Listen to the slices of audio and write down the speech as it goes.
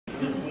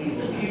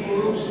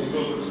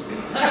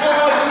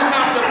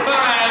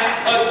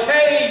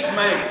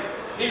man?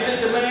 Is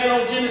it the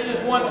man on Genesis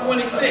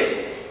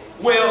 1:26?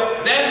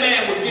 Well, that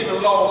man was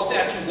given laws,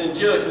 statutes, and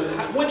judgments.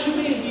 What you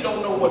mean he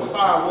don't know what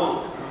fire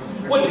was?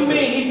 What you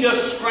mean he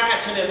just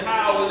scratching and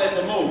howling at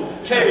the moon?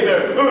 Came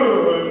there,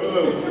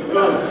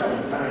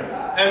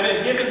 and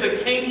then given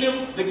the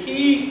kingdom, the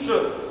keys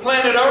to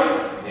planet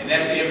Earth? And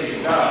that's the image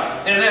of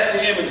God. And that's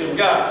the image of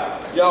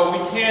God. Y'all,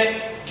 we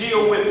can't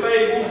deal with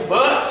fables,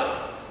 but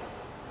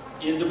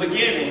in the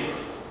beginning,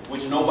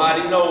 which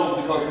nobody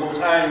knows because Most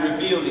High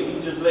revealed it,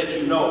 he just let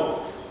you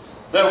know.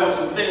 There were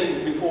some things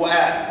before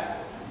Adam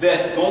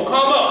that gonna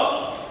come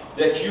up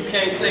that you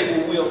can't say,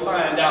 well, we'll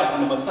find out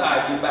when the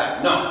Messiah get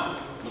back. No.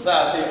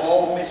 Messiah said,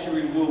 all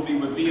mystery will be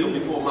revealed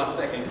before my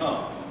second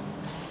coming.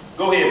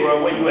 Go ahead,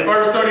 bro. Where you at?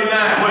 Verse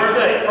 39. What it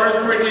say? 1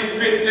 Corinthians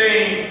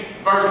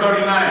 15, verse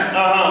 39.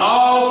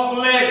 All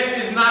flesh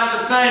is not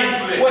the same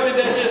flesh. What did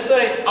that just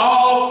say?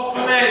 All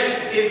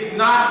flesh is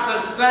not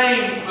the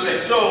same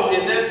flesh. So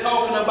is that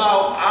talking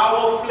about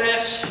our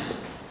flesh,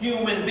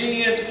 human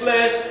beings'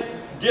 flesh?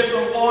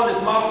 Different one?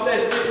 Is my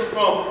flesh different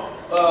from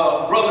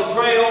Brother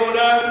Dre over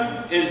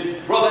there? Is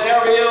Brother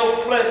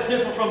Ariel's flesh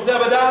different from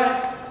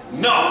Zebediah?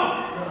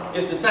 No.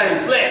 It's the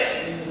same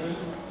flesh.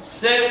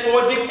 Set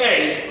for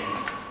decay,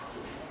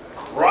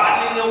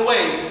 rotting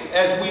away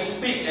as we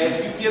speak, as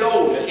you get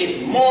older. It's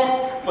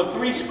marked for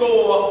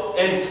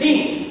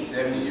 70.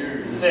 70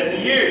 years.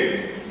 70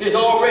 years. There's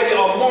already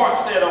a mark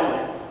set on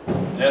it.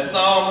 That's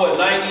Psalm, what,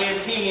 90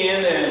 and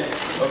 10 and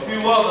a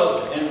few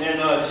others. And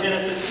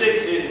Genesis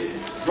 6, it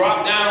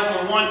dropped down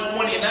from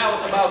 120 and now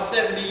it's about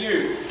 70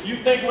 years. You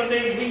think when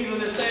these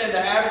heathens are saying the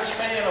average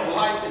span of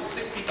life is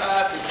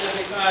 65 to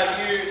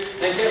 75 years,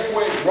 then guess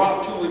where it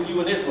dropped to if you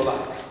an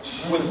Israelite?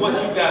 With what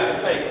you got to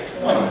face?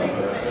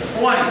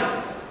 20.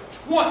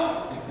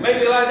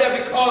 Maybe like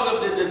that because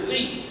of the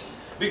disease.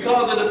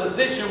 Because of the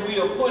position we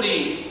are put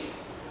in.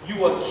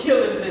 You are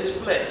killing this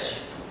flesh.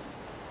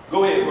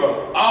 Go ahead,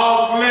 bro.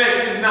 All flesh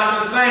is not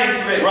the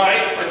same flesh.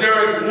 Right. But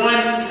there is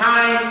one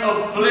kind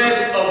of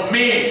flesh of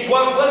men.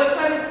 What did it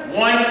say?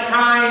 One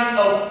kind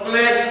of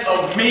flesh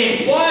of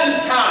men.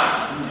 One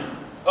kind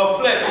of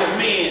flesh of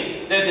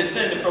men that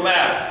descended from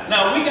Adam.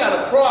 Now, we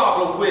got a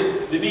problem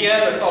with the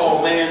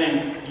Neanderthal man,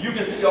 and you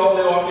can see all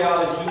the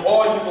archaeology,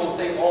 or you're going to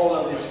say all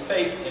of it's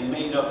fake and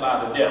made up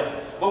by the devil.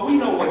 But we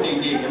know what they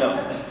digging up.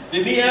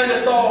 The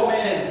Neanderthal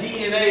man's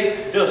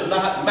DNA does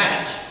not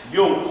match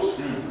yours.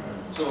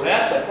 So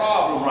that's a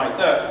problem right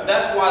there.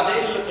 That's why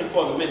they're looking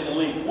for the missing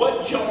link.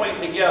 What joined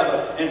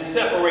together and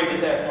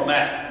separated that from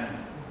Adam?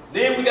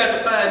 Then we got to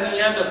find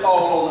Neanderthal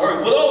on the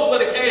earth. Well, those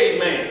were the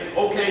cavemen.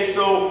 Okay,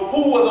 so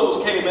who were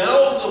those cavemen?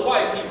 Those were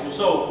white people.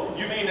 So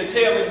you mean to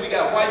tell me we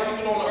got white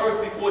people on the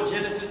earth before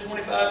Genesis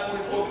 25,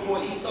 24,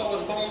 before Esau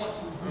was born?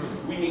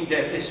 We need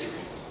that history.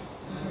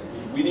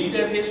 We need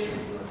that history.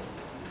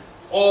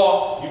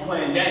 Or you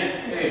playing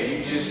games. Yeah,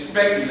 you just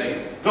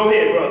speculate. Go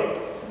ahead, brother.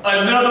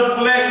 Another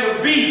flesh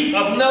of beast.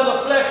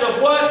 Another flesh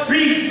of what?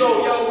 Beast.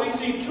 So, y'all, we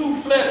see two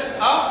flesh.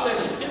 Our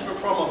flesh is different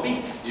from a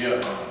beast.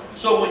 Yeah.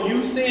 So when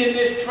you seeing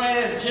this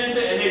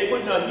transgender and they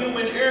putting a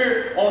human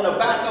ear on the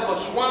back of a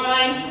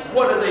swine,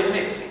 what are they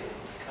mixing?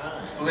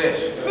 Flesh.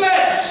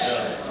 Flesh.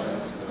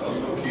 It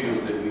also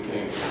kills that we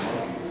came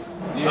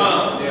from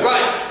monkeys.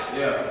 Right.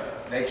 Yeah.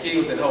 They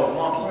killed that whole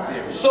monkey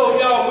theory. So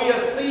y'all, we are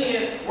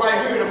seeing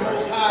right here the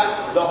Most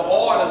High, the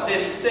orders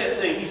that he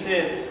set things. He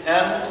says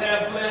animals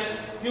have flesh,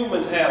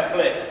 humans have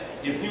flesh.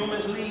 If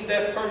humans leave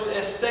that first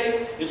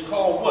estate, it's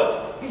called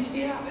what?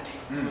 Bestiality.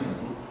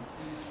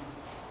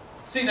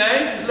 See, the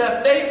angels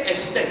left their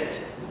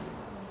estate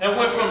and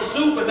went from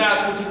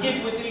supernatural to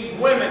get with these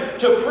women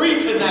to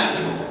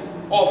preternatural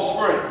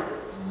offspring.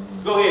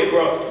 Go ahead,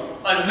 bro.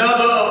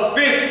 Another of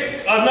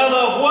fishes. Another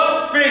of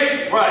what?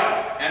 Fish. Right.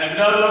 And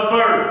another of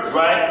birds.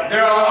 Right.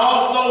 There are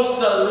also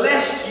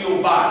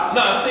celestial bodies.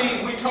 Now,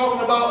 see, we're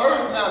talking about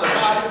earth now. The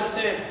bodies are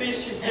saying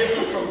fish is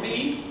different from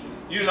beef.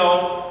 You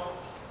know,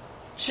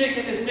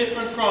 chicken is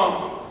different from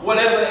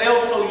whatever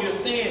else. So you're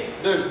seeing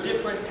there's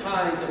different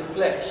kinds of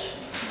flesh.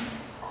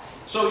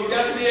 So you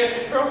got to be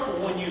extra careful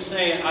when you're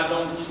saying, I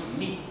don't eat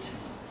meat.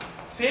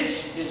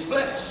 Fish is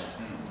flesh.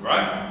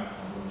 Right?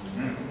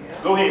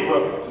 Go ahead,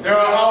 brother. There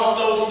are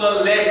also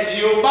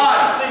celestial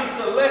bodies.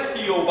 See,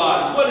 celestial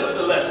bodies. What is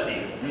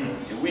celestial?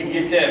 If we can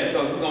get that,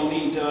 because we're going to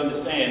need to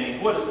understand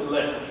these. What is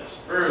celestial?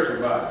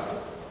 Spiritual bodies.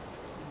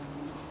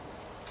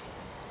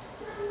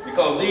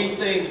 Because these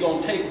things are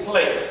going to take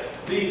place.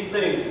 These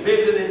things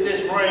visited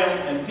this realm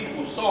and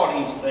people saw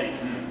these things.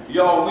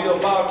 Y'all, we're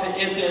about to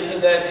enter into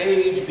that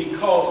age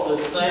because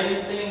the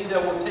same things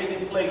that were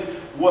taking place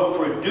will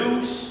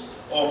produce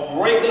or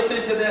break us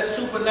into that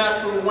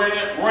supernatural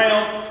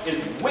realm is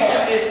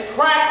wickedness.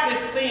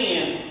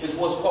 Practicing is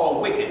what's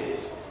called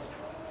wickedness.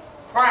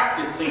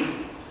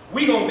 Practicing.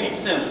 We're going to be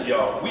sinners,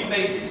 y'all. We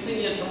may be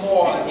sinning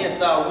tomorrow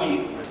against our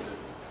will.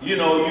 You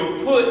know,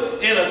 you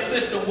put in a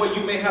system where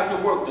you may have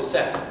to work the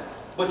Sabbath,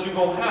 but you're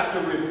going to have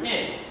to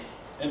repent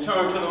and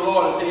turn to the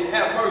Lord and say,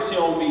 have mercy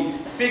on me.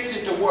 Fix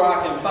it to where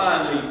I can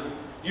finally,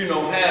 you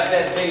know, have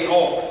that day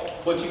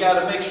off. But you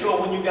got to make sure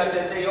when you got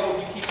that day off,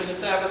 you're keeping the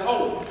Sabbath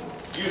holy.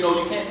 You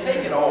know, you can't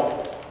take it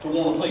off to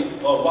want to play,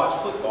 watch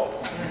football.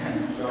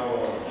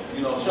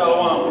 You know,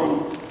 shalom,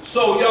 bro.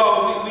 So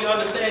y'all, we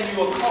understand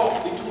you are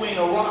caught between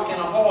a rock and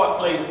a hard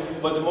place,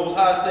 but the Most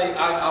High say,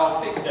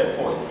 I'll fix that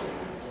for you.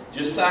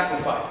 Just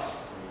sacrifice.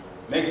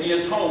 Make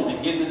the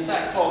atonement, get in the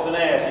sackcloth and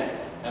ashes,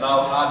 and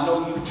I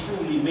know you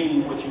truly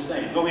mean what you're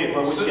saying. Go ahead,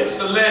 bro.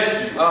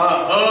 Celestial,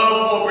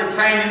 of or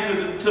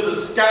pertaining to the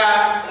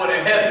sky or the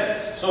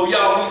heavens. So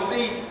y'all, we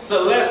see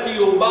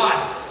celestial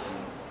bodies,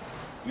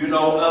 you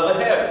know, of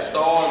the heavens,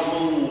 stars,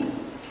 moon,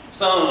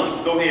 suns.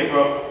 Go ahead,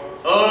 bro.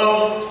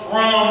 Of,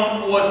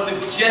 from, or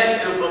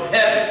suggestive of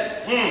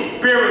heaven.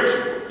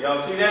 Spiritual. Y'all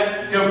see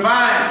that?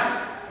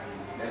 Divine.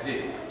 That's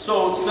it.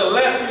 So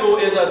celestial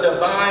is a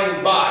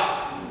divine body.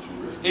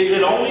 Is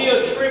it only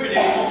attributed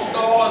to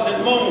stars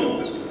and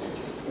moon?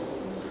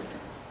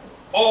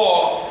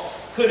 Or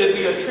could it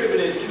be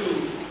attributed to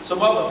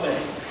some other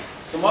thing?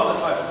 Some other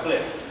type of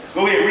flesh?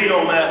 Go ahead, read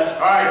on that.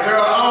 All right, there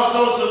are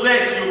also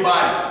celestial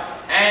bodies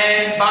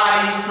and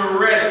bodies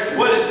terrestrial.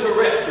 What is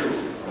terrestrial?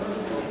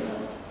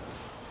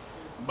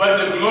 But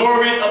the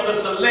glory of the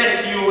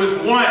celestial is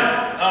one,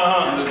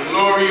 and the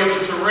glory of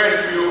the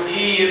terrestrial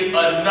is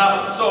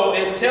another. So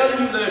it's telling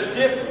you there's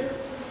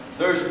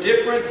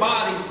different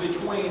bodies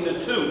between the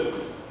two.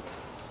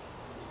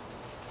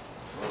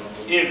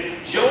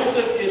 If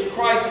Joseph is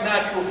Christ's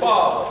natural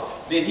father,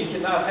 then he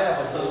cannot have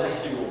a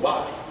celestial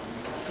body.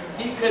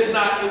 He could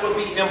not, it would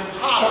be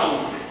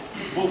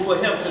impossible for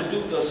him to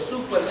do the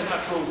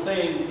supernatural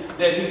things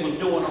that he was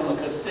doing on a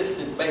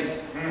consistent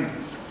basis.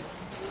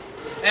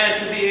 And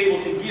to be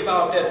able to give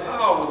out that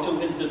power to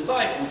his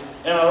disciples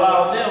and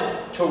allow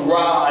them to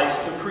rise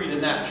to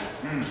preternatural.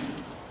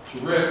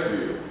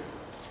 Terrestrial,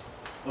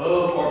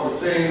 of or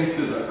pertaining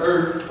to the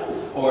earth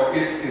or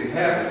its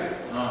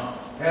inhabitants,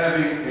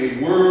 having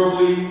a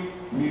worldly,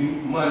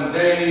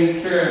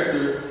 mundane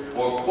character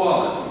or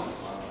quality,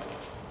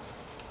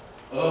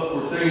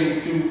 of pertaining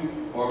to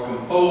or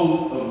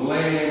composed of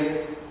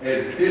land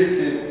as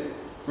distant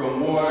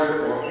from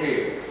water or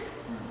air.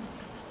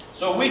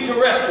 So we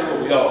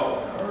terrestrial, y'all.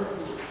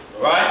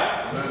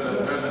 Right?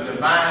 There's a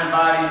divine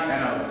body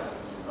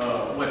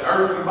and with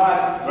earthly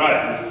body.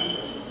 Right.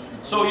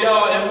 So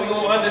y'all, and we're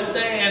going to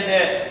understand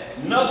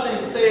that nothing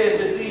says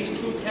that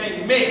these two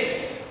can't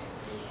mix,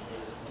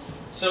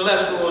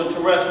 celestial and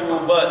terrestrial,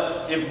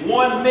 but if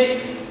one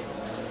mix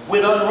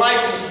with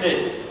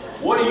unrighteousness,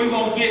 what are you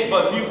going to get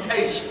but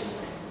mutation?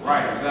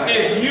 Right, exactly.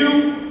 If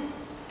you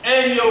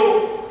and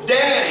your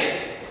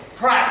daddy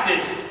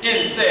practice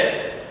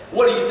incest,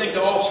 what do you think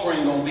the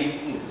offspring going to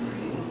be?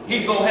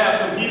 He's going to have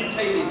some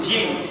mutated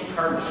genes.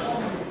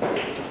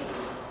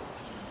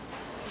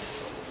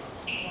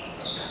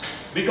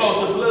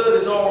 Because the blood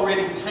is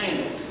already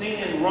tainted.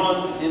 Sin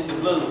runs in the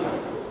blood.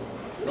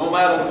 No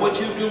matter what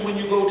you do when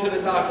you go to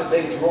the doctor,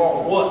 they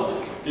draw what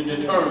to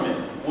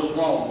determine what's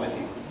wrong with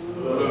you.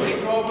 They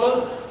draw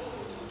blood.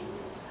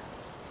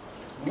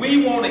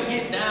 We want to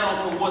get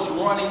down to what's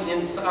running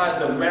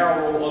inside the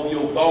marrow of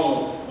your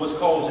bone, what's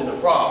causing the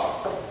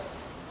problem.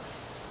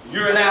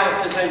 Your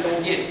analysis ain't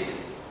going to get it.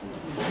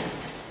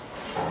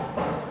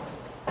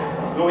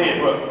 Go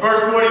ahead, brother.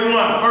 Verse 41,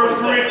 1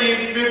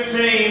 Corinthians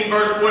 15,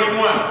 verse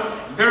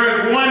 41. There is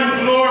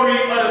one glory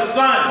of the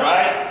sun,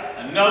 right?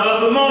 Another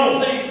of the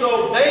moon. See,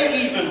 so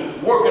they even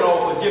working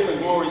off a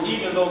different glory,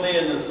 even though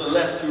they're in the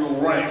celestial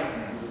realm.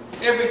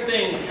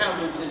 Everything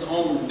handles its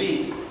own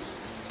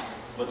business,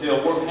 but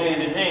they'll work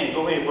hand in hand.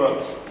 Go ahead,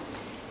 brother.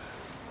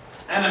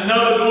 And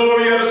another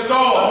glory of the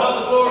star.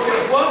 Another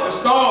glory of what? The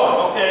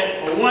star.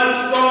 Okay. For one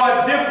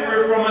star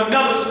differeth from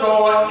another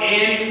star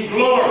in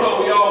glory.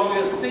 So y'all,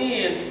 we're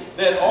seeing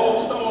that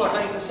all stars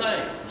ain't the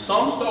same.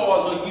 Some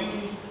stars are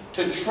used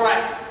to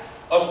track.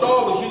 A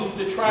star was used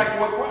to track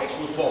where Christ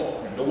was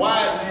born. The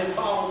wise men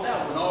followed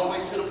that one all the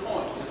way to the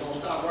point. It's going to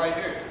stop right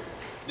here.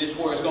 This is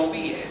where it's going to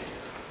be at.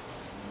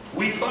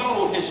 We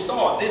followed his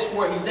star. This is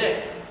where he's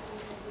at.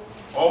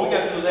 All we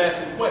got to do is ask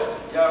him questions.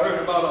 Y'all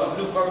heard about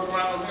a new birth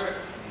around here?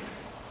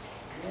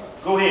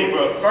 Go ahead,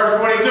 bro. Verse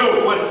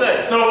 42. What it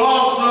says? So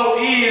also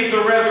is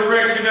the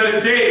resurrection of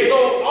the dead.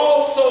 So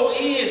also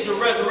is the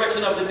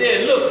resurrection of the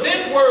dead. Look,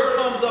 this word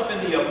comes up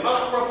in the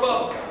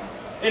Apocrypha,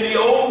 in the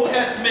Old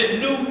Testament,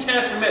 New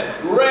Testament,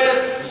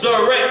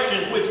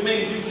 resurrection, which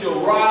means you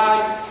shall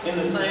rise in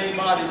the same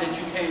body that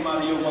you came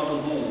out of your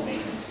mother's womb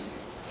in.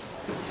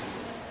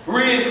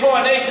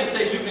 Reincarnation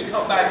says you can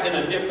come back in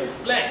a different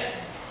flesh.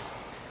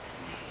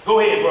 Go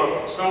ahead,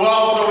 brother. So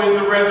also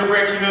is the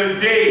resurrection of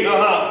the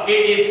dead.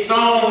 It is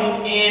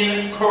sown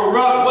in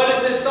corrupt.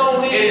 What is it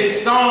sown in? It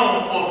is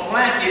sown or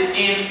planted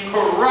in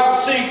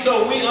corrupt. See,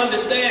 so we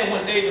understand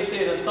when David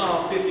said in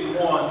Psalm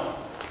 51,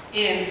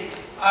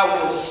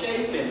 I was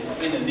shapen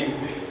in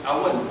iniquity. I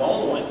wasn't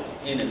born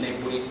in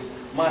iniquity.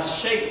 My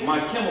shape, my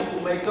chemical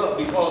makeup,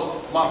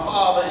 because my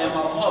father and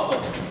my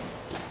mother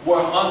were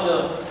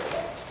under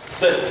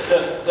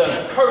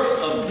the curse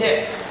of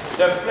death.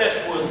 Their flesh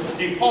was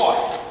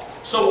departed.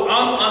 So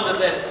I'm under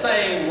that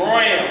same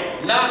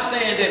realm. Not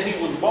saying that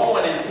he was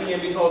born in sin,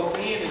 because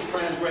sin is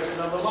transgression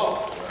of the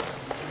law.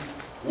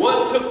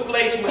 What took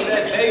place with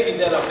that baby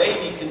that a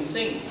baby can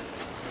see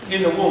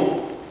in the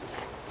womb?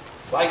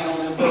 Biting on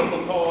them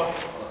vocal cord.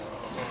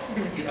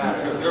 Get out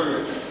of here,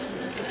 girl.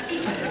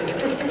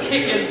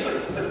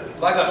 Kicking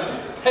like a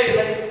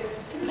Pele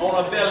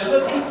on her belly.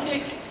 Look, he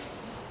kicking.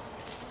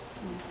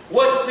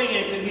 What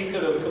sin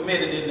could have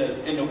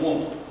committed in the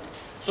womb?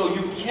 So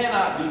you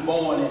cannot be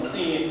born in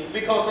sin,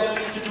 because that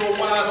leads you to a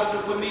wide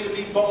open for me to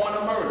be born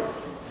a murderer.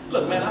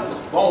 Look, man, I was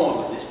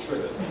born with this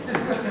trigger.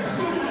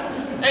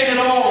 Ain't it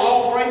all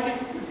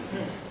law-breaking?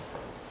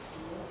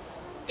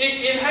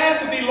 It has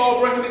to be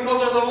law-breaking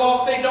because there's a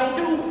law say don't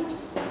do it.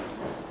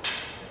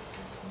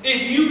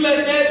 If you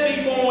let that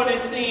be born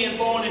in sin,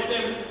 born in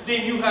sin,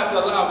 then you have to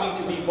allow me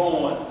to be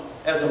born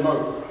as a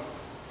murderer.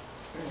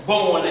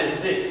 Born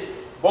as this,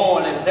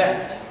 born as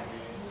that.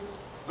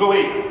 Go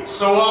ahead.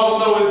 So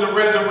also is the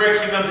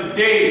resurrection of the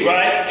dead.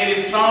 Right. It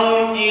is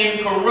sown in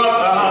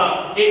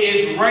corruption. It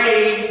is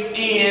raised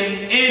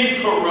in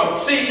incorruption.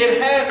 See,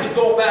 it has to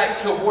go back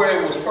to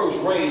where it was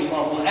first raised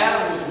from. When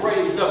Adam was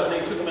raised up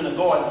and they took him in the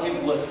garden,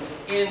 it was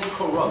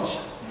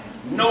incorruption.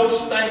 No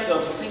stank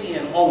of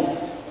sin on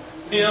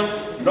him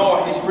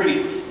nor his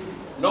ribs.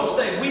 No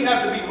stank. We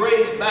have to be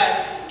raised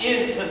back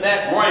into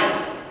that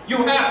realm.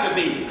 You have to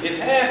be. It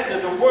has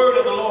to. The word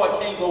of the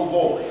Lord can't go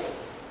void.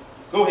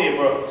 Go ahead,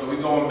 bro. So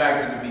we're going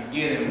back to the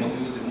beginning when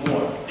we was in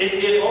war.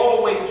 It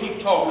always keep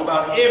talking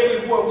about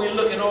everywhere we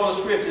look in all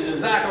the scriptures, the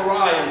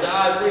Zechariah, the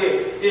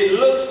Isaiah. It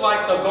looks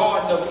like the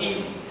Garden of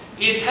Eden.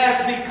 It has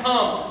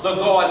become the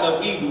Garden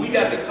of Eden. We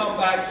got to come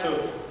back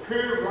to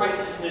pure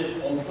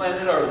righteousness on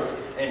planet Earth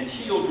and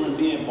children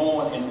being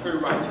born in pure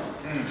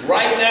righteousness.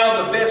 Right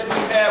now, the best we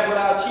have with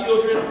our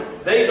children,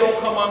 they don't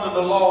come under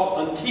the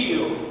law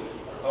until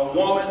a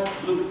woman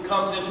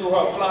comes into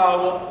her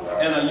flower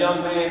and a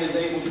young man is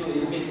able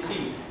to admit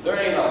seed. There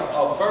ain't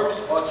a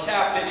verse or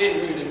chapter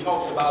in here that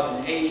talks about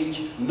an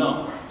age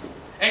number.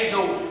 Ain't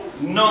no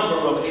number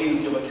of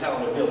age of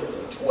accountability.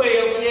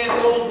 12,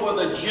 yeah, those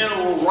were the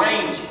general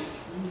ranges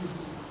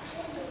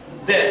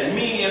that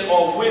men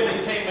or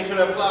women came into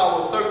their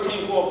flower with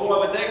 13 for a boy,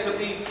 but that could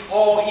be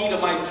all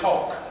Edomite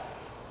talk,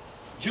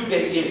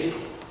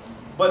 Judaism.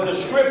 But the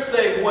scripts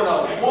say when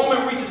a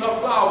woman reaches her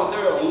flower,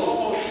 there are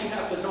laws she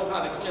has to know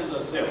how to cleanse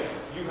herself.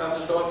 You have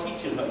to start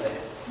teaching her that.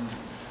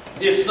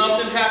 If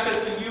something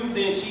happens to you,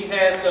 then she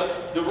has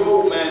the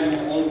road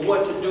manual on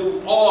what to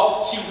do,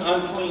 or she's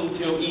unclean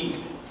till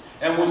evening.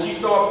 And when she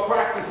starts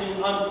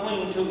practicing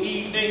unclean till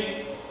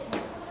evening,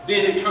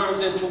 then it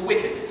turns into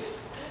wickedness.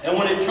 And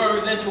when it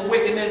turns into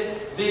wickedness,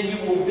 then you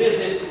will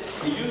visit.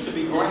 It used to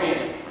be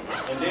grand,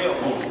 and they'll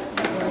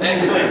that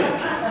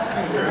clinic.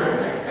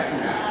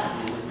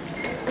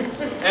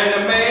 And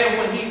the man,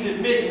 when he's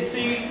admitting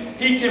seed,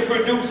 he can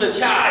produce a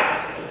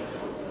child.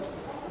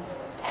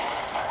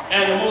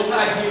 And the Most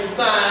High gives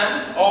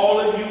signs. All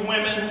of you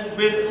women who've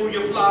been through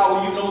your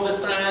flower, you know the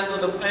signs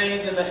of the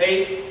pains and the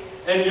ache.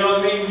 And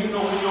young men, you know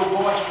when your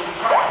voice was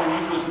cracked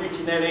when you was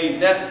reaching that age.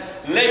 That's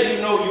letting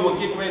you know you were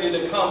getting ready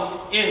to come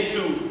into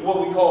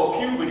what we call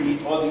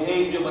puberty, or the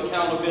age of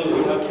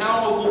accountability.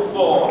 Accountable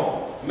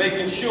for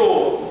making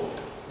sure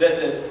that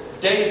the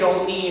day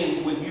don't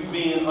end with you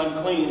being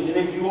unclean. And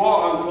if you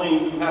are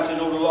unclean, you have to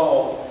know the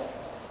law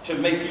to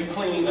make you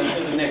clean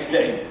until the next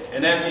day.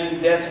 And that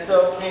means that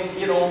stuff can't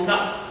get on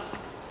nothing.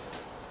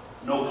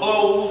 No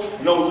clothes,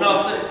 no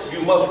nothing.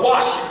 You must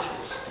wash it.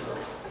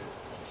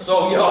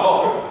 So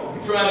y'all,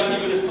 I'm trying to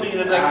keep it as clean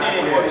as I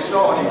can for the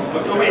shorties.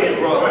 But go ahead,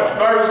 brother.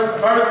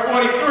 Verse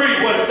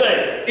 43. What it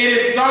say? It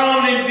is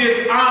sown in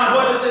dishonor.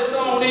 What is it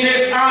sown in?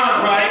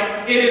 Dishonor.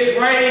 Right? It is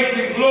raised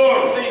in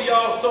glory. See,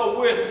 y'all, so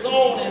we're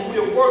sown and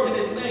we're working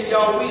this thing,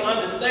 y'all. We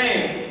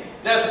understand.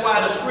 That's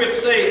why the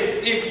scripts say,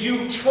 if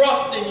you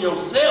trust in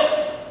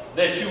yourself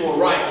that you are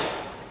righteous.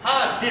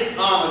 How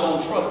dishonor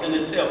gonna trust in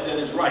itself that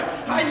is right?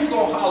 How you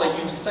gonna holler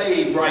you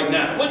saved right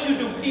now? What you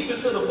do, peep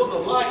into the book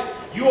of life,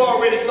 you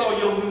already saw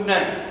your new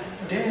name.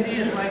 There it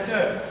is right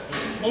there.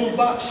 On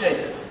box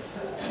shaker.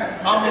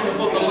 I'm in the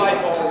book of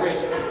life already.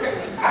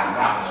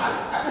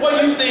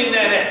 Where you seen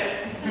that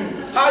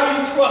at? How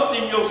you trust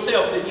in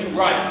yourself that you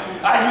right?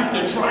 I used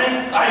to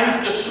drink, I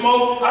used to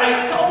smoke,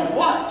 so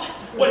what?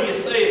 What are you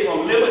saved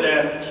from? Liver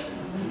damage,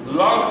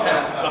 lung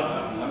cancer.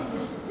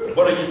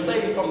 But are you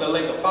saved from the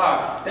lake of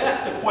fire? That's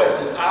the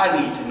question I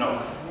need to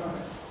know.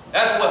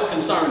 That's what's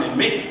concerning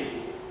me.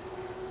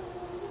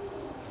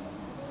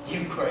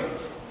 You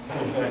crazy.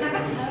 Okay.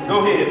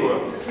 Go ahead,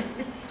 bro.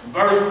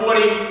 Verse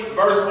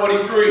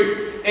 43.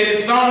 It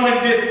is sown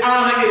in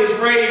dishonor, it is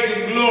raised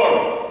in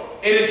glory.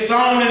 It is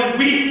sown in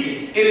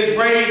weakness, it is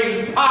raised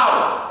in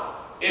power.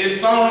 It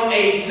is sown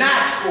a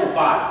natural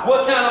body.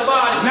 What kind of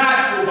body?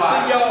 Natural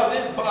body. See, y'all,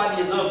 this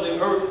body is of the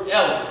earth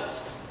elements.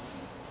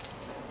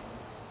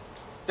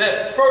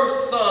 That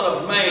first son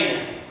of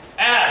man,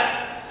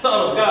 Adam,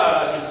 son of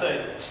God, I should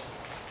say.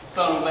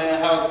 Son of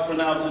man, how it's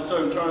pronounced in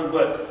certain terms,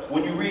 but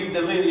when you read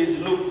the lineage,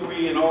 Luke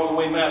 3 and all the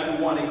way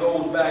Matthew 1, it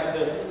goes back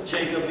to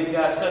Jacob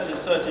begot such and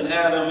such, and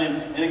Adam,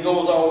 and it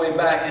goes all the way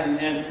back, and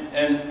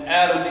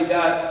Adam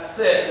begot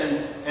Seth,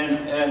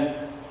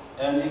 and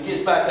And it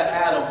gets back to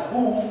Adam,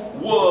 who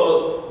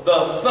was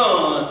the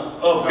son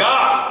of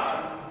God.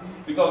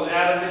 Because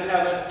Adam didn't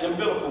have an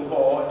umbilical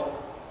cord,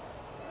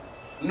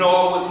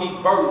 nor was he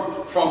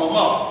birthed from a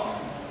mother.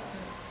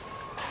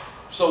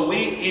 So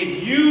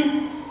if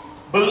you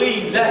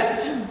believe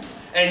that,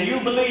 and you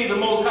believe the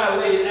Most High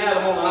laid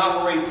Adam on an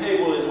operating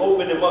table and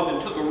opened him up and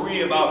took a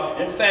rib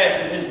out and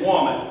fashioned his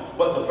woman,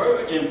 but the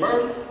virgin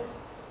birth,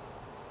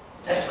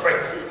 that's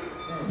crazy.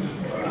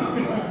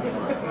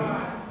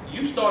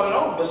 You started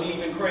off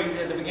believing crazy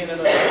at the beginning of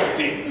the book,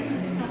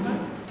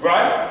 didn't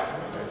right?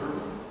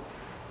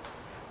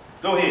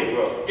 Go ahead,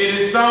 bro. It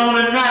is sown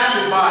a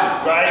natural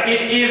body. Right.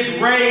 It is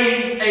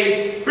raised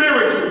a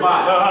spiritual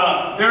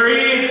body. There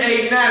is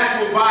a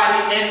natural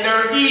body and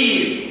there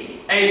is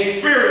a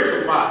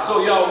spiritual body.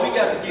 So y'all, we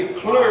got to get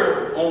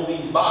clear on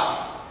these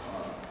bodies.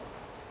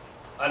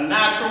 A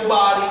natural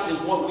body is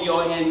what we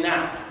are in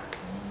now.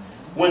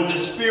 When the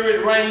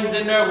spirit reigns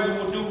in there, we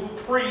will do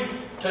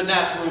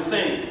preternatural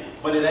things.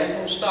 But it ain't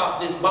going to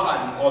stop this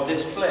body or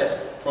this flesh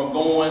from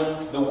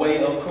going the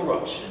way of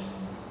corruption.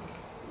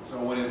 So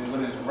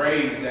when it's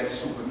raised, that's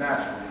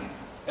supernatural.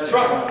 That's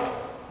right.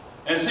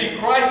 And see,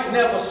 Christ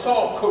never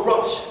saw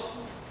corruption.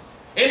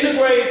 In the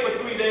grave for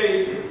 3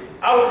 days,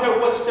 I don't care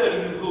what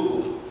study you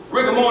Google,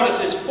 rigor mortis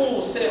is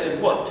full set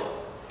in what?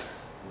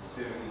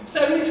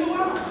 72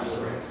 hours.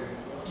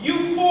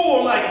 You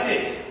fool like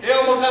this. They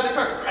almost have to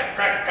crack, crack,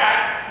 crack,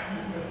 crack.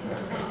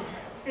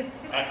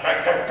 Crack,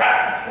 crack, crack,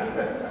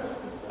 crack.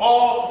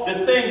 All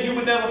the things you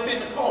would never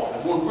fit in the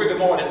coffin when rigor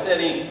mortis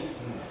set in.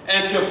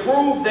 And to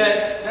prove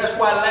that, that's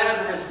why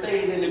Lazarus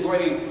stayed in the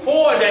grave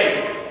 4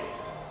 days,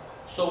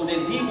 so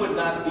that he would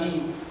not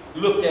be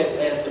looked at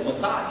as the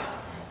Messiah.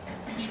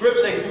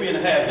 Scripts say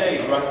 3.5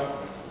 days, right?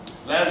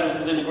 Lazarus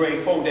was in the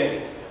grave 4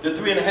 days. The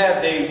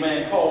 3.5 days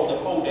man called the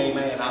 4-day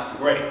man out the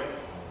grave.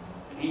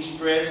 And he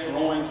stretched,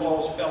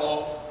 loincloths fell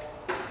off,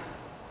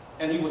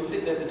 and he was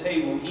sitting at the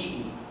table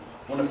eating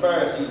when the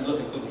Pharisees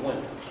looking through the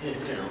window.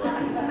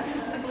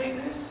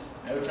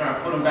 They were trying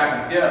to put him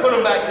back to death. Put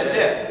him back to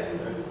death.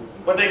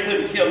 But they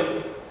couldn't kill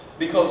him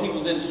because he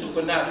was in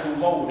supernatural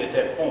mode at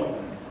that point.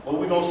 But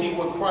we're going to see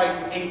what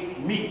Christ ate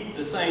meat at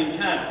the same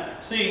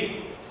time.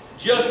 See,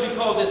 just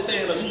because it's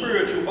saying a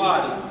spiritual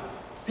body,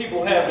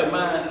 people have the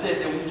mindset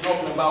that we're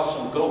talking about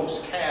some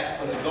ghosts, cast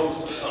for the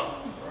ghosts or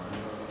something.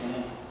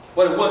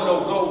 But it wasn't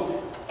no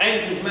ghost.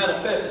 Angels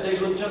manifested, they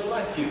look just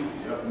like you.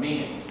 Yep,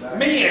 men.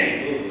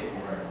 Men. Yeah.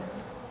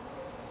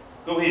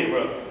 Go ahead,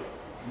 brother.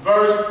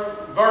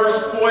 Verse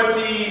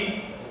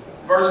 40,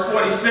 verse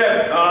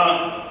 47.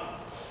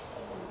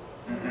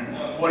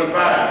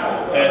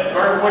 45.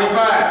 Verse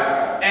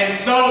 45. And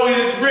so it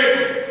is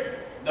written,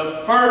 the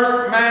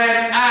first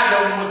man,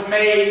 Adam, was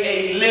made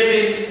a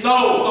living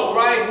soul. So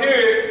right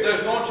here,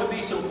 there's going to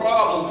be some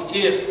problems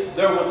if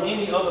there was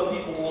any other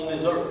people on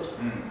this earth.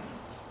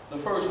 The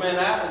first man,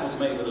 Adam, was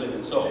made a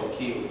living soul.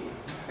 Killed.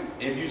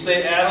 If you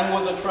say Adam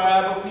was a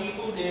tribe of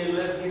people, then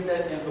let's get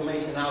that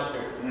information out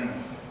there.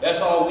 That's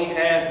all we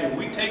ask, and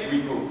we take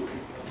reproof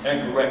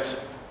and correction.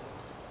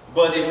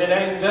 But if it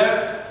ain't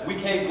there, we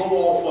can't go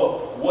off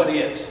of what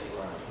ifs.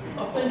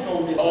 I think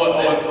on this. Or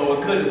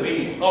it could have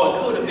been. Oh,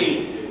 it could have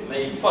been.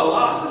 Maybe.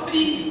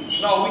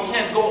 Philosophies? No, we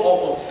can't go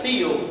off of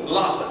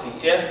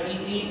philosophy.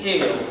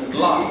 F-E-E-L,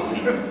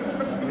 philosophy.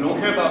 We don't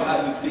care about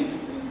how you feel.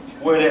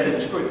 Where that in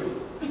the script.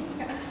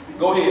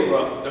 Go ahead,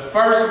 bro. The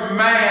first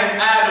man,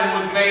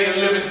 Adam, was made a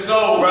living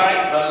soul.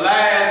 Right. The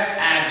last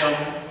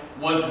Adam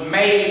was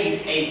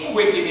made a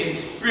quickening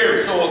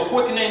spirit. So a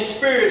quickening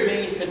spirit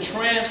means to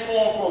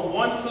transform from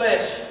one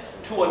flesh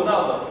to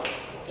another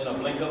in a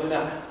blink of an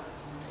eye.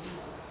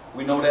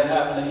 We know that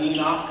happened to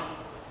Enoch,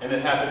 and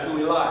it happened to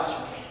Elijah.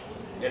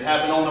 It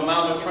happened on the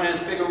Mount of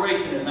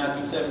Transfiguration in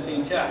Matthew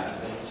 17 chapter.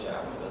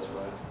 That's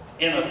right.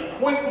 In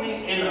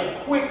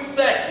a quick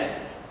second,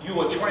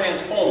 you are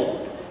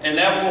transformed. And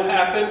that will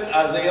happen,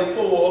 Isaiah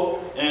 4,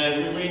 and as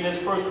we read in this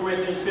 1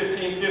 Corinthians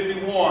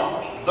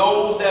 15:51,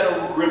 those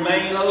that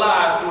remain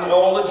alive through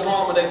all the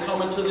drama that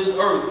come into this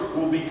earth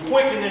will be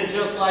quickening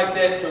just like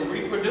that to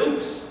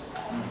reproduce.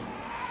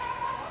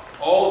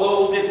 All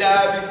those that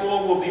died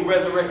before will be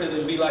resurrected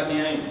and be like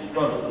the angels,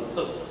 brothers and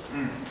sisters.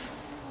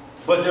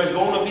 But there's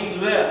going to be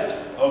left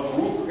a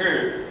group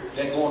here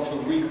that's going to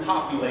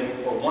repopulate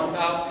for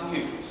 1,000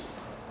 years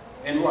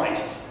in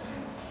righteousness.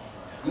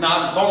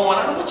 Not born.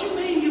 I know what you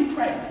mean you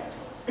pregnant.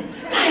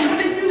 Dang,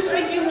 didn't you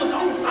say you was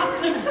on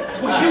something?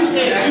 Well, you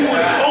said you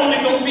were only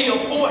going to be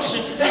a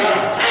portion.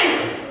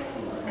 Damn.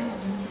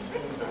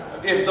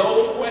 If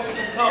those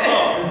questions come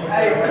up,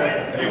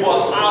 you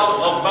are out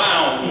of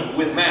bounds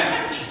with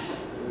marriage.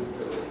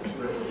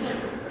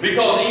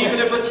 Because even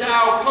if a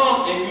child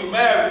comes and you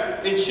marry,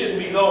 it shouldn't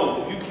be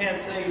those. You can't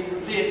say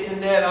this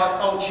and that. I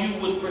thought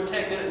you was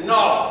protected.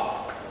 No.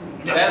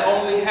 That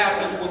only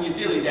happens when you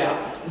dilly-dally.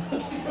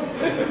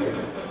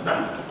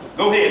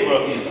 Go ahead,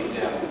 brother.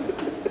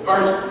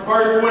 Verse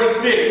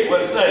 46.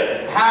 What it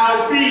say?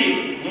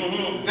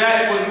 Howbeit,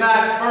 that was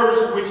not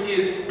first which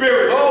is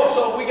spiritual. Oh,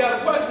 so we got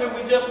a question.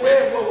 We just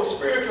read what was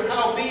spiritual.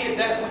 How be it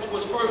that which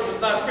was first was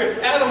not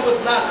spiritual? Adam was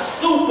not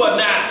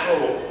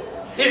supernatural.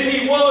 If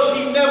he was,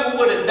 he never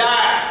would have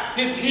died.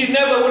 He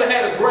never would have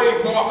had a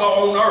grave marker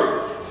on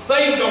earth.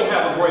 Satan don't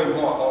have a grave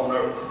marker on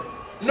earth.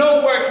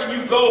 Nowhere can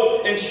you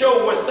go and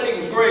show where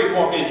Satan's grave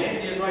marker is. And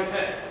it is right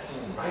there.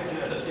 Right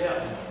there, the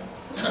death.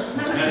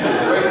 And the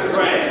great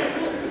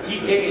crash. He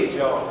dead,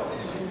 y'all.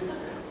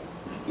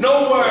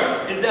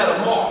 Nowhere is that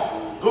a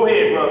mark. Go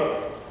ahead,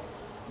 brother.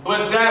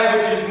 But that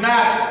which is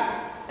natural,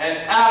 and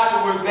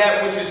afterward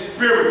that which is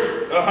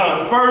spiritual.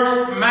 The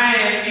first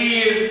man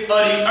is of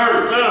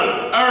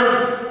the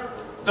earth.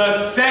 The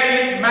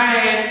second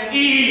man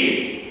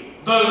is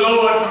the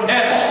Lord from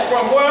heaven.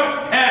 From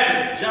where?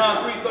 Heaven.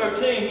 John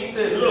 3:13, he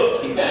said,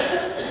 look,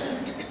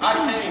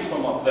 I came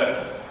from up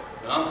there.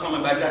 And I'm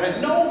coming back down here.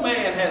 No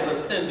man has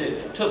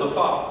ascended to the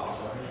Father.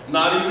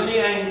 Not even the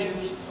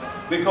angels.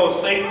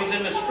 Because Satan was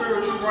in the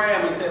spiritual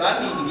realm and said,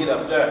 I need to get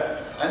up there.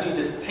 I need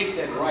to take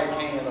that right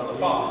hand of the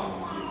Father.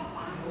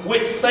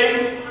 Which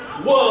Satan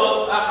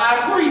was a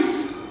high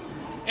priest.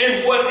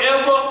 In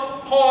whatever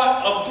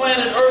part of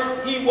planet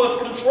Earth he was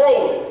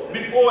controlling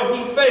before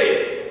he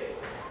fell.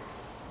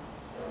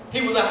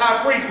 He was a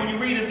high priest. When you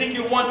read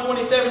Ezekiel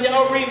 1:27,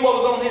 y'all read what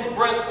was on his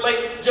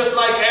breastplate, just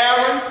like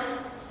Aaron's,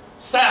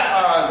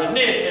 sapphires and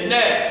this and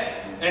that.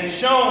 And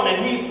shown,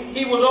 and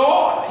he was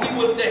all, he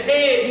was the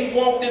head, he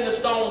walked in the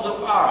stones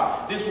of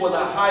fire. This was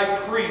a high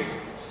priest,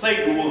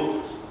 Satan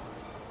was.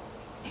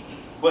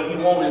 But he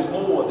wanted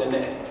more than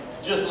that.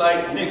 Just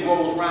like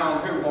Negroes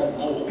around here want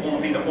more, want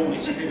to be the Holy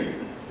Spirit,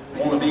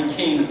 want to be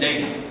King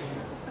David.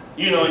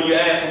 You know, and you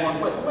ask him one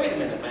question, wait a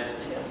minute, man,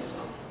 tell me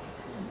something.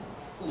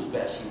 Who's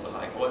Bathsheba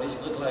like? Boy, this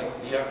look like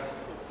Beyonce.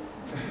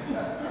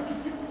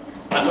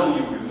 I know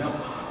you remember.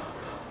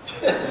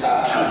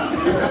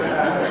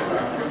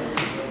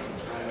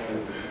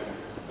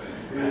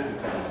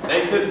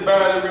 They couldn't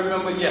barely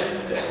remember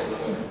yesterday.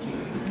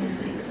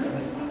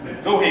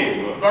 Go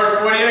ahead, bro. Verse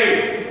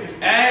 48.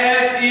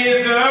 As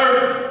is the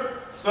earth,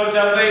 such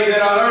are they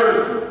that are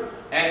earth.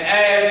 And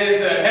as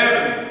is the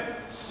heaven,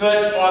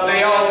 such are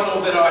they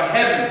also that are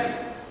heaven.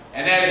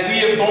 And as we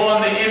have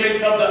borne the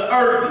image of the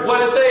earth.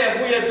 What it says,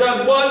 we have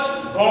done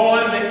what?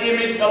 Borne the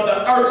image of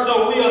the earth.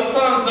 So we are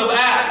sons of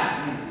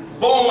Adam.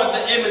 Born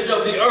the image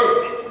of the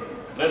earth.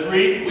 Let's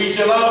read. We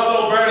shall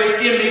also bear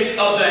the image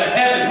of the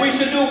heaven. We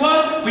should do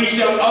what? We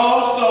shall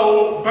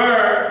also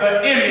bear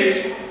the image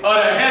of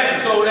the heaven.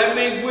 So that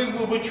means we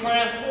will be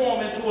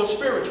transformed into a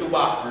spiritual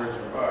body.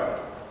 Right.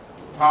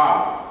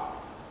 Power.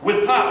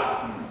 With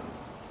power.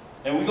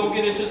 And we're going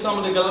to get into some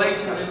of the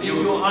Galatians and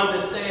you'll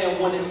understand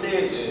when it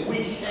says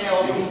we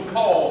shall be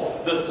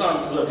called the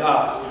sons of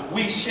God.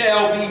 We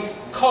shall be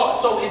called.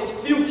 So it's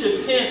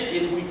future tense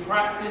if we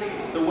practice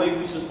the way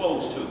we're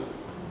supposed to.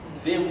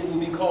 Then we will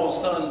be called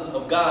sons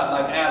of God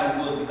like Adam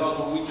was, because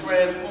when we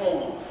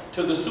transform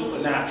to the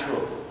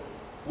supernatural,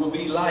 we'll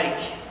be like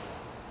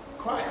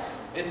Christ.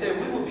 It said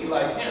we will be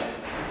like him.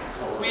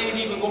 We ain't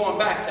even going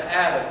back to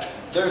Adam.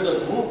 There's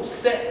a group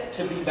set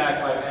to be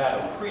back like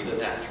Adam,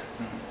 preternatural.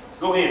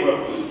 Go ahead,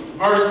 brother.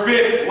 Verse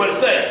 50. What it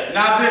say?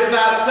 Now this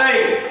I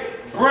say,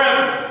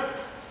 brethren,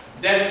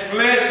 that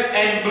flesh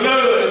and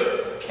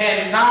blood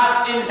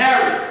cannot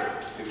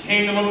inherit the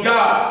kingdom of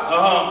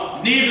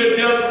God. Neither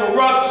doth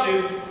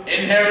corruption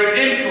inherit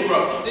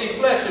incorruption. See,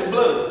 flesh and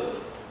blood.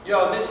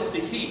 Y'all, this is the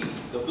key.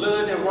 The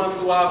blood that runs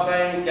through our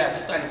veins got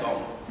stank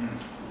on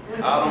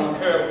it. I don't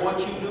care what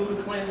you do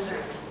to cleanse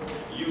it.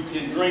 You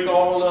can drink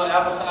all the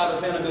apple cider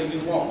vinegar you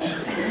want.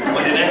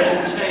 But it ain't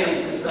going to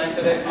change the stank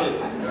of that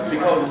blood.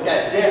 Because it's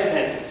got death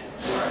in it.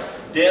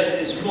 Death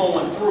is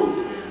flowing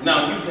through.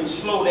 Now you can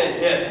slow that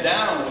death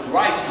down with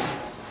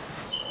righteousness.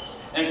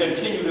 And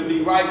continue to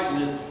be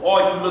righteous.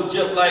 Or you look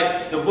just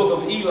like the book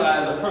of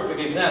Eli is a perfect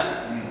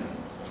example.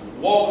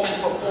 Walking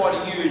for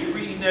 40 years,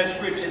 reading that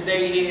scripture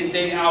day in,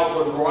 day out,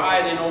 but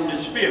riding on the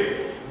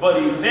Spirit.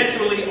 But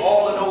eventually,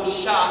 all of those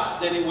shots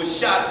that he was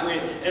shot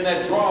with in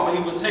that drama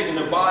he was taking,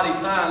 the body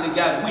finally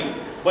got weak.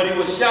 But he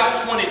was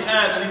shot 20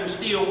 times and he was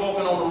still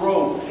walking on the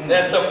road.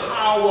 That's the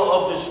power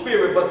of the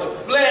Spirit, but the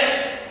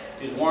flesh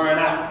is wearing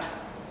out.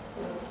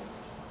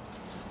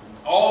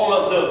 All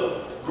of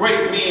the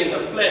great men,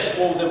 the flesh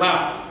wore them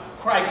out.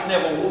 Christ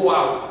never wore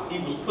out. He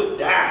was put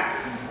down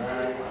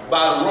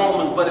by the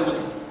Romans, but it was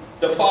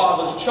the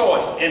Father's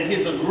choice and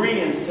his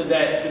agreeance to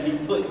that to be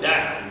put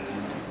down.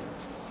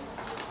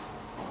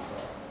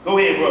 Go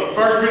ahead, bro.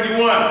 Verse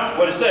 51.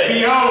 What it say?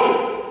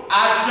 Behold,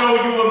 I show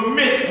you a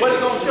mystery. What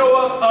it gonna show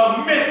us?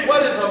 A mystery.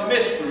 What is a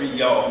mystery,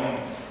 y'all?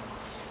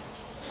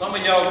 Some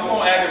of y'all, come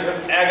on,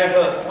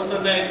 Agatha, what's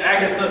her name?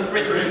 Agatha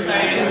Christie.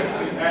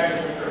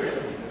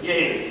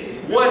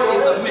 Yeah. What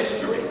is a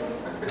mystery?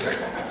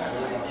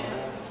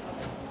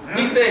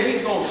 He said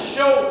he's gonna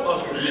show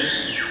us the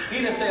mystery. He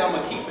didn't say I'm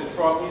gonna keep it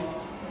from you.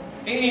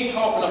 He ain't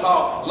talking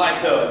about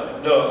like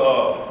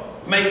the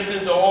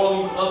Masons or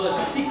all these other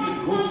secret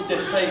groups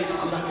that say,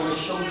 I'm not going to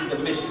show you the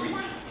mystery.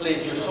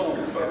 Pledge your soul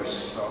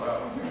first.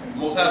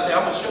 Most High say,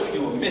 I'm going to show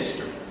you a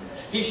mystery.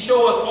 He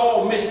shows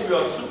all mystery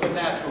of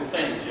supernatural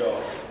things,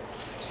 y'all.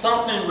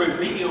 Something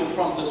revealed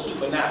from the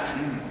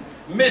supernatural.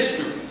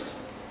 Mysteries.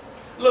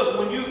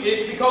 Look,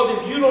 because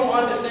if you don't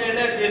understand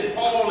that, then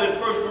Paul in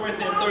 1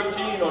 Corinthians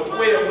 13 or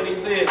 12, when he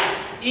says,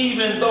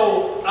 even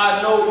though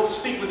I know,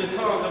 speak with the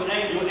tongues of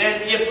angels,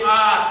 and if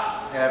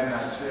I have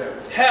not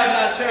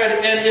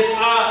charity, and if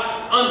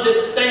I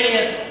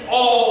understand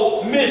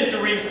all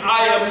mysteries,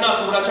 I am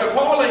nothing without charity.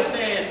 Paul ain't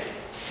saying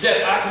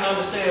that I can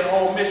understand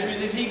all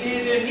mysteries. If he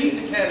did, then he's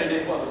the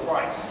candidate for the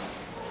prize.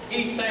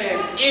 He's saying,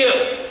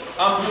 if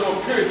I'm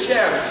doing pure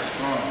charity,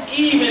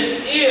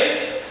 even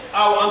if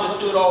I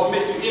understood all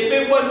mysteries, if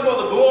it wasn't for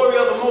the glory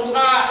of the Most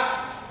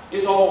High,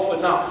 it's all for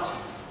naught.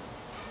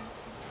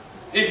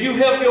 If you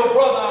help your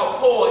brother out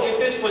poor, if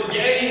it's for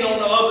gain on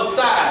the other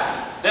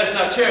side, that's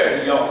not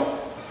charity, y'all.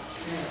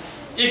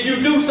 If you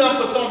do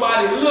something for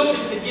somebody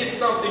looking to get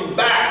something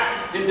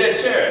back, is that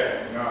charity?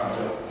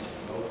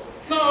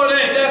 No, it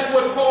ain't. That's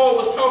what Paul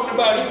was talking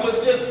about. He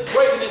was just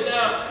breaking it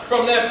down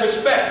from that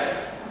perspective.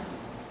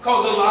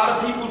 Because a lot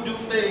of people do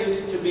things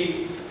to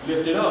be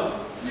lifted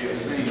up. Yeah,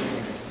 see.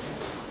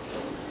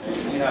 And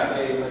you see how I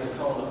gave him at the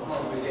corner,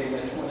 gave him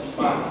that 20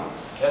 spot.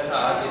 That's how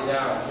I get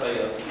down,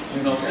 player.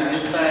 You know, see,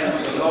 this thing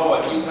with the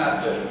Lord, you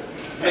have to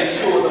make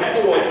sure the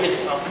poor get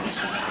something.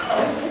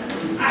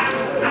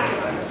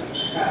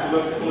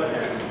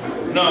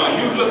 No,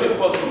 you looking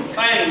for some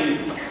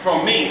fame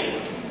from me.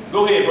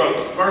 Go ahead,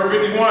 brother. Verse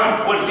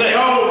 51. What is that?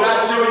 Behold, I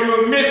show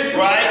you a mystery.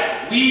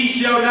 Right? We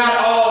shall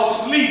not all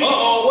sleep.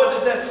 Uh-oh, what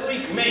does that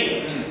sleep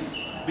mean?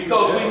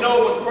 Because we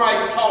know what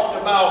Christ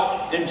talked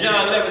about in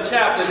John 11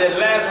 chapter, that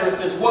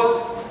Lazarus is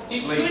what?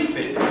 He's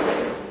sleeping.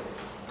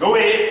 Go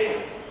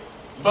ahead.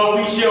 But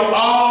we shall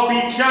all be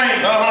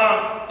changed.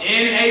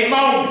 In a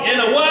moment. In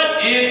a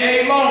what? In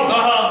a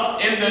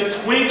moment. In the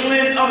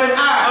twinkling of an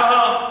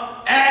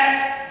eye.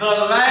 At the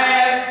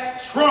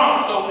last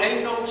trump. So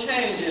ain't no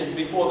changing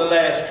before the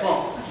last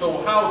trump.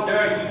 So how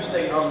dare you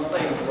say I'm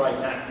saved right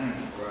now?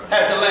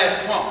 Has the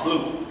last trump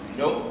blew?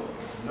 Nope.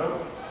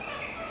 Nope.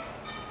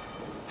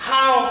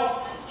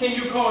 How can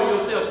you call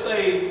yourself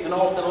saved and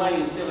off the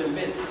lane still in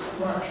business?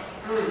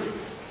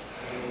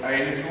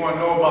 And if you want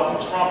to know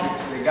about the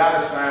trumpets, they got to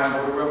sound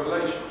over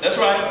Revelation. That's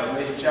right.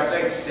 Revelation chapter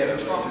 8, 7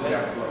 trumpets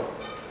got to blow.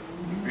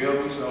 You feel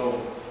me?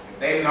 So if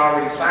they didn't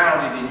already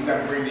sounded, then you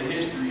got to bring the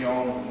history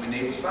on when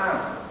they were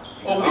sounding.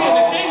 Oh, we in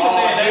the kingdom all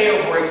then.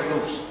 hell breaks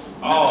loose.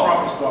 When the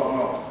trumpets start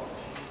blowing.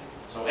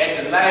 So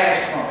at the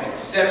last trump, at the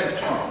 7th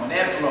trump, when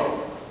that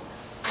blows,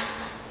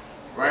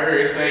 right here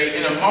it say,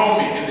 in a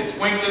moment, in the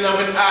twinkling of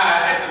an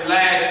eye, at the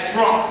last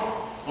trump,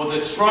 for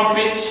the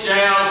trumpet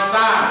shall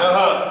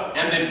sound,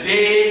 and the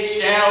dead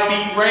shall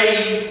be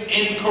raised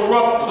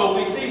incorruptible. So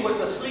we see what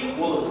the sleep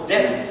was,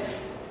 death.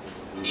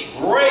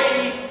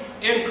 Raised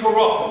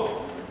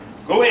incorruptible.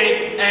 Go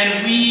ahead.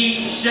 And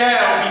we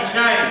shall be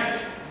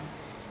changed.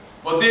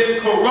 For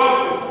this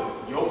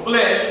corruptible, your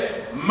flesh,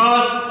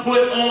 must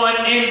put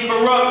on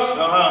incorruption.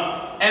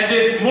 And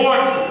this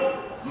mortal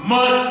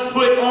must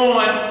put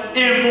on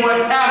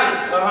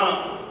immortality.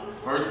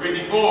 Verse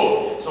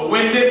 54. So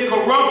when this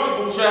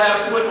corruptible shall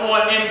have put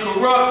on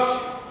incorruption,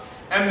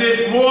 and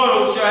this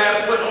mortal shall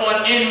have put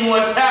on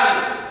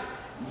immortality,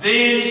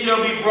 then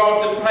shall be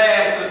brought to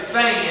pass the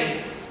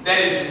saying that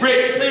is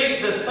written.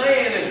 See, the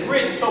saying is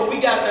written, so we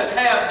got to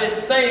have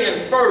this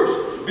saying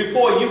first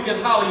before you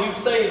can holler you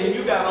saved, and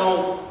you got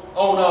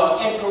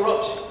on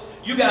incorruption.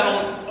 You got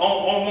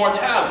on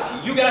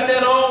mortality. You got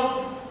that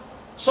on?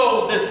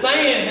 So the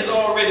saying has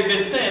already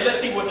been said.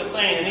 Let's see what the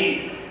saying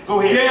is. Go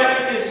ahead.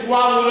 Death is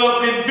swallowed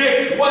up in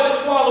victory. What is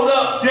swallowed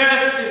up?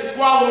 Death is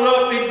swallowed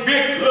up in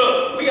victory.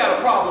 Look, we got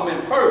a problem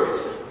in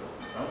Ferguson.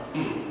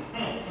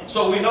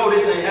 So we know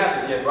this ain't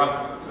happened yet,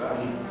 right?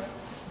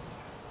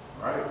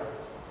 Right.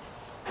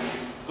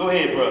 Go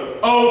ahead, brother.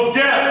 Oh,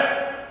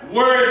 death,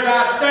 where is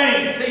thy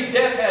sting? See,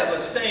 death has a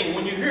sting.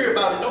 When you hear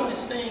about it, don't it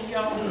sting,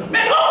 y'all?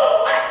 Man,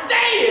 oh, I'm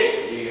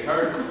dead. Yeah, it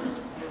hurt.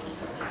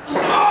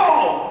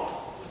 No.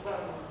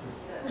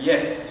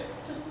 Yes.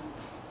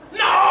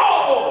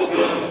 No.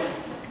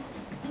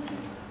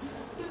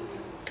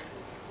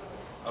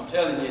 I'm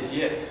telling you, it's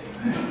yes.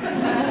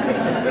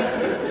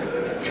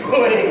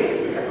 Go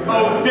ahead.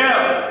 Oh,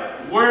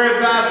 death, where is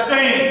thy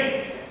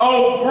sting?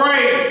 Oh,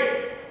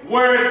 grave,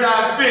 where is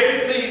thy victory?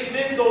 See,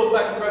 this goes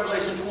back to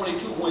Revelation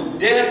 22, when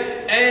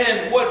death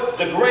and what?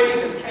 The grave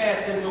is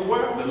cast into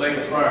where? The lake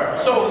of fire.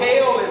 So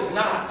hell is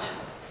not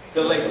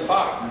the lake of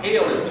fire.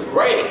 Hell is the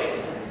grave.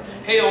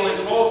 Hell is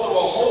also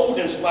a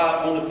holding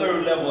spot on the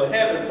third level of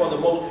heaven for the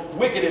most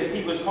wickedest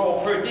people. It's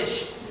called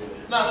perdition.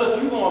 Now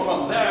look, you're going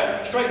from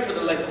there straight to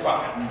the lake of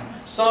fire.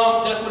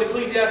 Some, that's what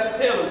Ecclesiastes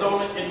tells us,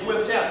 don't it, in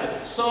 12th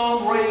chapter.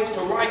 Some raised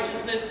to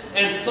righteousness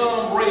and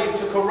some raised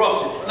to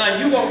corruption. Now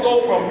you're going to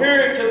go from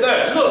here to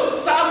there. Look,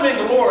 Sodom and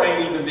Gomorrah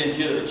ain't even been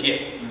judged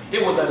yet.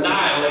 It was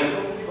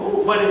annihilated.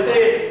 But it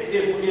said,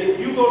 if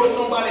you go to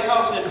somebody's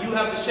house and you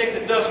have to shake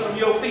the dust from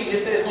your feet, it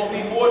says it's going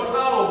to be more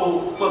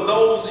tolerable for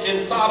those in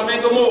Sodom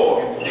and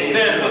Gomorrah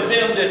than for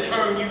them that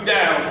turn you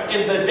down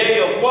in the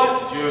day of what?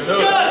 Judgment.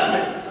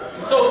 Judgment.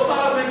 So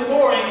Sodom and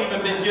Gomorrah ain't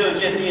even been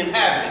judged at the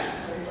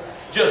inhabitants.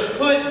 Just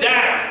put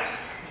down,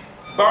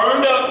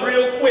 burned up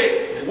real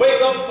quick, wake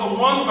up from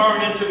one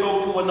burning to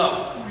go to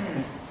another.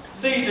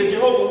 See, the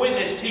Jehovah's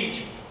Witnesses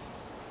teach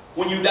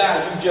when you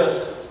die, you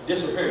just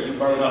disappear, you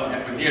burn up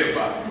and forget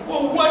about it.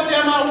 Well, what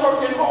am I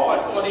working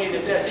hard for then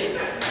if that's it?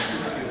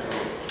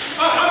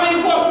 I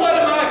mean,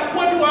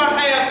 what do I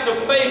have to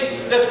face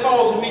that's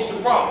causing me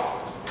some problems?